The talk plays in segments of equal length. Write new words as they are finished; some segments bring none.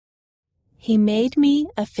He made me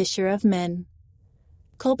a fisher of men.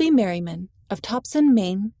 Colby Merriman of Thompson,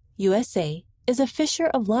 Maine, USA, is a fisher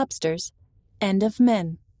of lobsters and of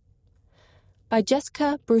men. By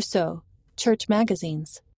Jessica Brousseau, Church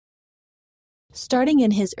Magazines. Starting in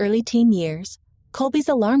his early teen years, Colby's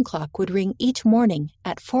alarm clock would ring each morning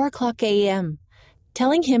at 4 o'clock a.m.,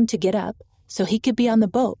 telling him to get up so he could be on the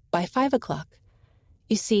boat by 5 o'clock.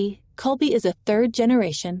 You see, Colby is a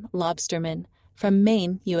third-generation lobsterman from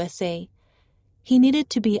Maine, USA. He needed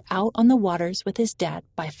to be out on the waters with his dad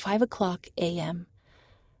by 5 o'clock a.m.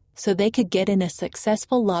 so they could get in a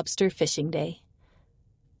successful lobster fishing day.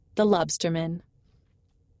 The lobsterman.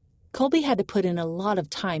 Colby had to put in a lot of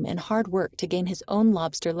time and hard work to gain his own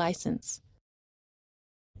lobster license.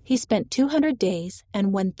 He spent 200 days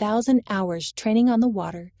and 1,000 hours training on the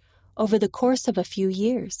water over the course of a few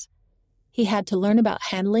years. He had to learn about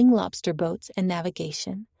handling lobster boats and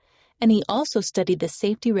navigation, and he also studied the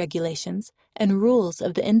safety regulations and rules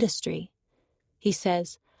of the industry. He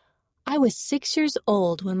says, "I was 6 years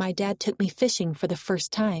old when my dad took me fishing for the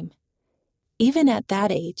first time. Even at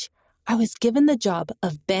that age, I was given the job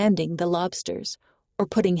of banding the lobsters, or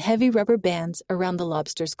putting heavy rubber bands around the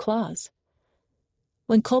lobster's claws."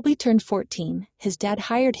 When Colby turned 14, his dad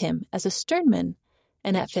hired him as a sternman,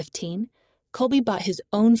 and at 15, Colby bought his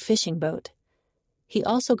own fishing boat. He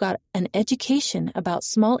also got an education about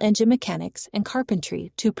small engine mechanics and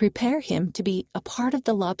carpentry to prepare him to be a part of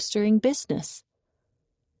the lobstering business.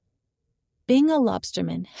 Being a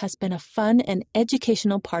lobsterman has been a fun and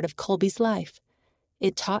educational part of Colby's life.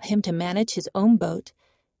 It taught him to manage his own boat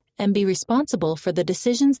and be responsible for the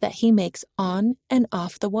decisions that he makes on and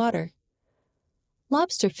off the water.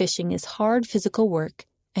 Lobster fishing is hard physical work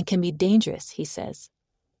and can be dangerous, he says.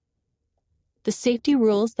 The safety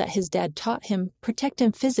rules that his dad taught him protect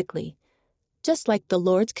him physically, just like the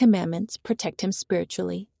Lord's commandments protect him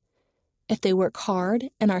spiritually. If they work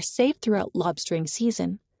hard and are safe throughout lobstering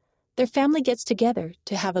season, their family gets together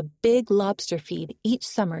to have a big lobster feed each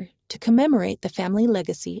summer to commemorate the family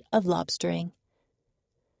legacy of lobstering.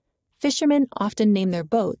 Fishermen often name their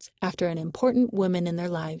boats after an important woman in their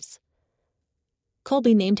lives.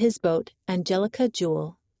 Colby named his boat Angelica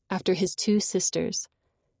Jewel after his 2 sisters.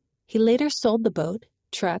 He later sold the boat,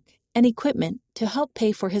 truck, and equipment to help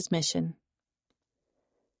pay for his mission.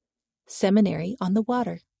 Seminary on the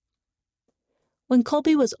water. When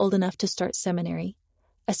Colby was old enough to start seminary,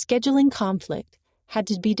 a scheduling conflict had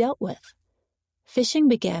to be dealt with. Fishing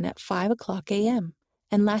began at 5 o'clock a.m.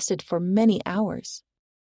 and lasted for many hours.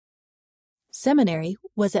 Seminary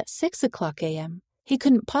was at 6 o'clock a.m. He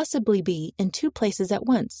couldn't possibly be in 2 places at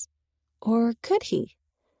once. Or could he?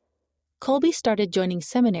 Colby started joining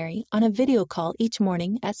seminary on a video call each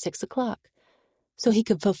morning at 6 o'clock, so he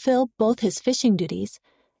could fulfill both his fishing duties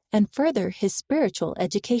and further his spiritual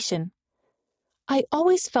education. "I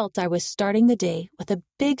always felt I was starting the day with a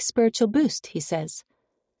big spiritual boost," he says.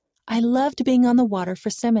 "I loved being on the water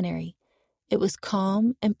for seminary. It was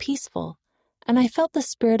calm and peaceful, and I felt the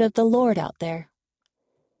Spirit of the Lord out there."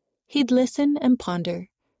 He'd listen and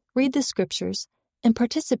ponder, read the scriptures, and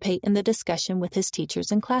participate in the discussion with his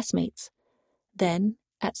teachers and classmates. Then,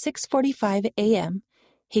 at 6:45 a.m.,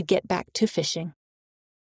 he'd get back to fishing.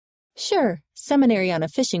 Sure, seminary on a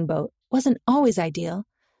fishing boat wasn't always ideal.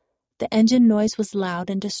 The engine noise was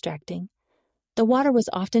loud and distracting. The water was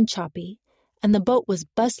often choppy, and the boat was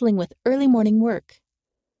bustling with early morning work.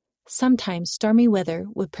 Sometimes stormy weather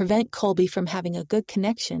would prevent Colby from having a good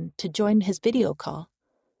connection to join his video call.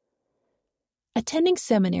 Attending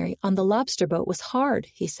seminary on the lobster boat was hard,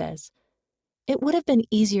 he says. It would have been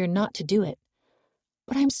easier not to do it,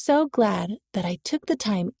 but I'm so glad that I took the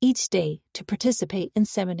time each day to participate in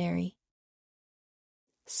seminary.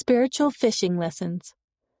 Spiritual fishing lessons.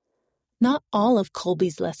 Not all of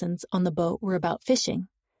Colby's lessons on the boat were about fishing.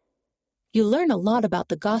 You learn a lot about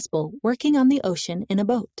the gospel working on the ocean in a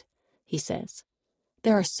boat, he says.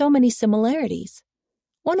 There are so many similarities.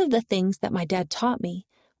 One of the things that my dad taught me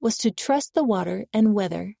was to trust the water and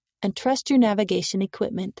weather and trust your navigation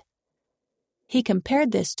equipment. He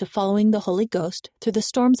compared this to following the Holy Ghost through the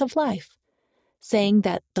storms of life, saying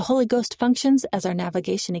that the Holy Ghost functions as our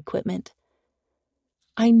navigation equipment.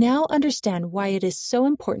 I now understand why it is so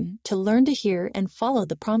important to learn to hear and follow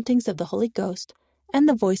the promptings of the Holy Ghost and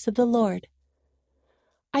the voice of the Lord.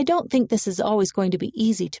 I don't think this is always going to be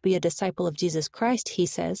easy to be a disciple of Jesus Christ, he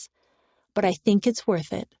says, but I think it's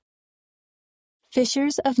worth it.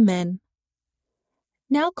 Fishers of men.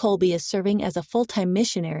 Now Colby is serving as a full-time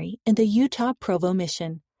missionary in the Utah Provo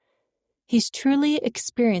Mission. He's truly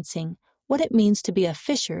experiencing what it means to be a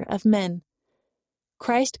fisher of men.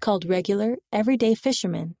 Christ called regular, everyday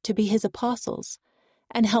fishermen to be his apostles,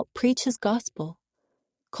 and help preach his gospel.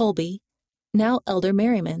 Colby, now Elder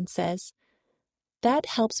Merriman, says, "That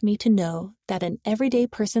helps me to know that an everyday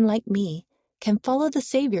person like me can follow the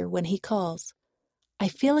Savior when he calls. I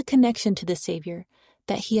feel a connection to the Savior,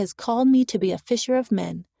 that he has called me to be a fisher of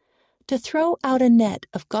men, to throw out a net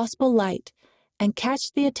of gospel light and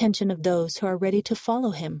catch the attention of those who are ready to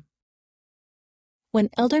follow him." When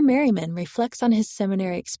Elder Merriman reflects on his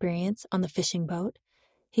seminary experience on the fishing boat,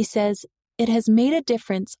 he says, "It has made a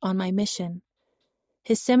difference on my mission."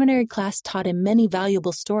 His seminary class taught him many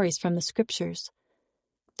valuable stories from the scriptures.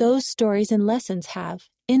 Those stories and lessons have,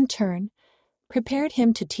 in turn, prepared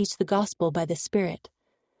him to teach the gospel by the Spirit.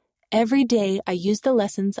 "Every day I use the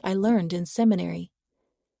lessons I learned in seminary."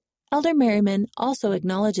 Elder Merriman also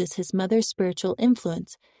acknowledges his mother's spiritual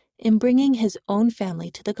influence in bringing his own family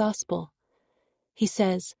to the gospel. He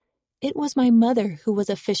says, "It was my mother who was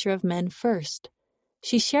a fisher of men first.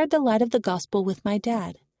 She shared the light of the gospel with my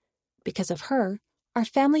dad. Because of her, our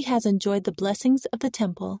family has enjoyed the blessings of the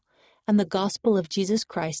temple and the gospel of Jesus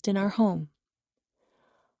Christ in our home."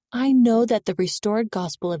 "I know that the restored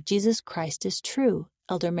gospel of Jesus Christ is true,"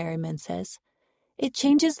 Elder Merriman says. "It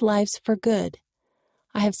changes lives for good.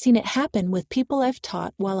 I have seen it happen with people I've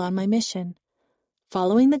taught while on my mission.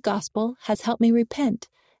 Following the gospel has helped me repent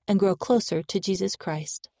and grow closer to Jesus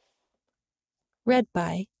Christ." Read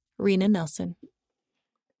by Rena Nelson.